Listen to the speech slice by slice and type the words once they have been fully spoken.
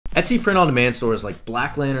Etsy print-on-demand stores like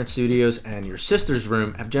Black Lantern Studios and Your Sister's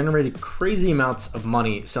Room have generated crazy amounts of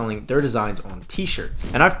money selling their designs on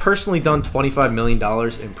t-shirts. And I've personally done $25 million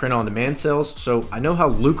in print-on-demand sales, so I know how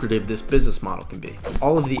lucrative this business model can be.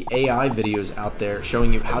 All of the AI videos out there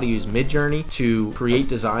showing you how to use Midjourney to create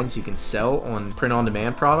designs you can sell on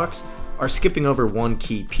print-on-demand products are skipping over one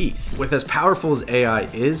key piece. With as powerful as AI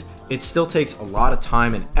is, it still takes a lot of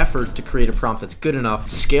time and effort to create a prompt that's good enough,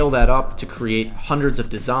 scale that up to create hundreds of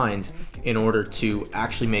designs in order to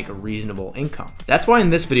actually make a reasonable income. That's why in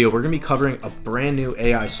this video, we're gonna be covering a brand new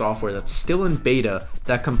AI software that's still in beta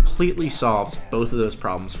that completely solves both of those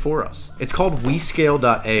problems for us. It's called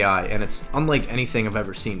wescale.ai, and it's unlike anything I've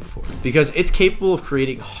ever seen before because it's capable of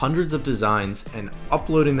creating hundreds of designs and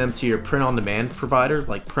uploading them to your print-on-demand provider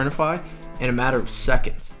like Printify in a matter of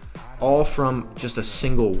seconds, all from just a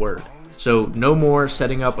single word. So no more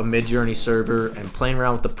setting up a Midjourney server and playing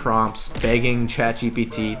around with the prompts, begging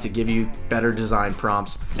ChatGPT to give you better design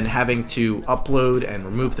prompts, and having to upload and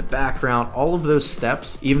remove the background. All of those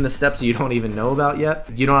steps, even the steps you don't even know about yet,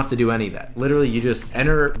 you don't have to do any of that. Literally, you just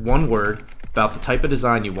enter one word about the type of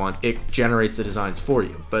design you want, it generates the designs for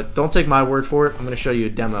you. But don't take my word for it, I'm gonna show you a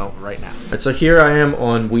demo right now. All right, so here I am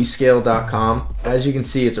on wescale.com. As you can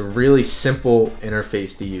see, it's a really simple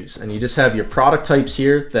interface to use. And you just have your product types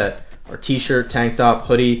here that are t-shirt, tank top,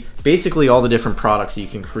 hoodie, basically all the different products you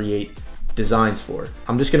can create designs for.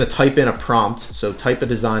 I'm just gonna type in a prompt, so type a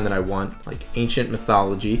design that I want, like ancient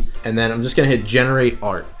mythology, and then I'm just gonna hit generate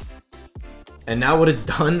art. And now what it's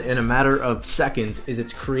done in a matter of seconds is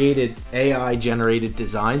it's created AI generated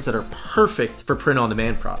designs that are perfect for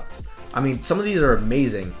print-on-demand products. I mean, some of these are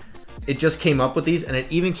amazing. It just came up with these, and it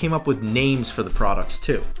even came up with names for the products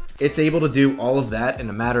too. It's able to do all of that in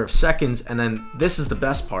a matter of seconds, and then this is the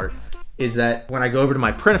best part, is that when I go over to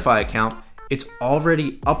my Printify account, it's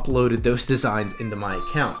already uploaded those designs into my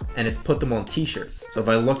account, and it's put them on t-shirts. So if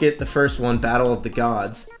I look at the first one, Battle of the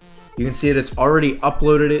Gods, you can see that it's already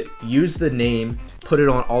uploaded it, used the name, put it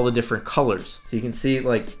on all the different colors. So you can see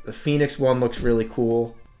like the Phoenix one looks really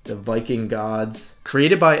cool, the Viking gods.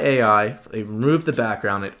 Created by AI, they removed the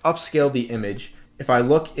background, it upscaled the image. If I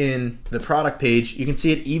look in the product page, you can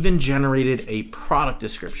see it even generated a product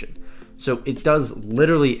description. So it does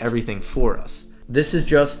literally everything for us. This is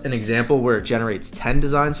just an example where it generates 10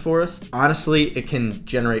 designs for us. Honestly, it can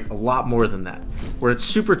generate a lot more than that, where it's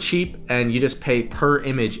super cheap and you just pay per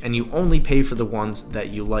image and you only pay for the ones that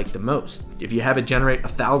you like the most. If you have it generate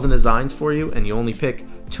 1,000 designs for you and you only pick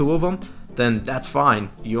 2 of them, then that's fine.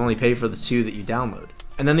 You only pay for the 2 that you download.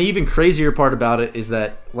 And then the even crazier part about it is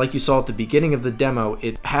that, like you saw at the beginning of the demo,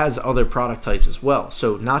 it has other product types as well.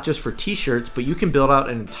 So not just for t-shirts, but you can build out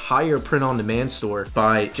an entire print-on-demand store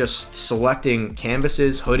by just selecting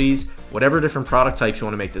canvases, hoodies, whatever different product types you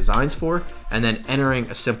want to make designs for, and then entering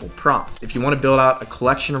a simple prompt. If you want to build out a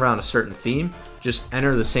collection around a certain theme, just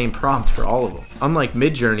enter the same prompt for all of them. Unlike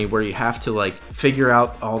Midjourney, where you have to like figure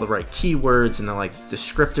out all the right keywords and then like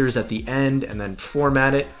descriptors at the end and then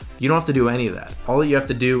format it, you don't have to do any of that. All you have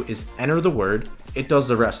to do is enter the word, it does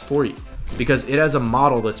the rest for you, because it has a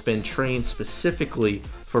model that's been trained specifically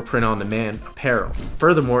for print-on-demand apparel.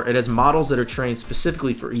 Furthermore, it has models that are trained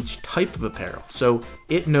specifically for each type of apparel. So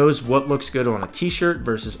it knows what looks good on a t-shirt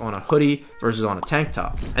versus on a hoodie versus on a tank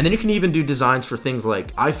top. And then you can even do designs for things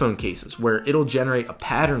like iPhone cases, where it'll generate a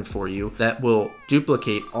pattern for you that will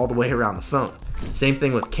duplicate all the way around the phone. Same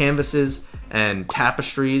thing with canvases and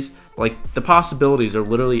tapestries. Like, the possibilities are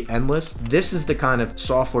literally endless. This is the kind of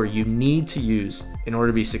software you need to use in order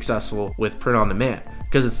to be successful with print-on-demand,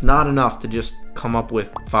 because it's not enough to just come up with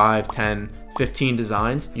 5, 10, 15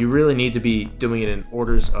 designs. You really need to be doing it in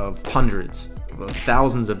orders of hundreds,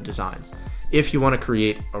 thousands of designs if you want to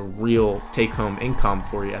create a real take-home income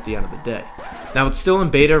for you at the end of the day. Now, it's still in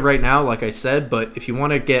beta right now, like I said, but if you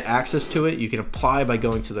want to get access to it, you can apply by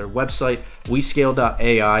going to their website,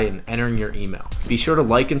 wescale.ai, and entering your email. Be sure to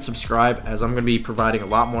like and subscribe, as I'm going to be providing a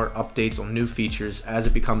lot more updates on new features as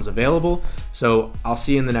it becomes available. So I'll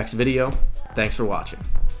see you in the next video. Thanks for watching.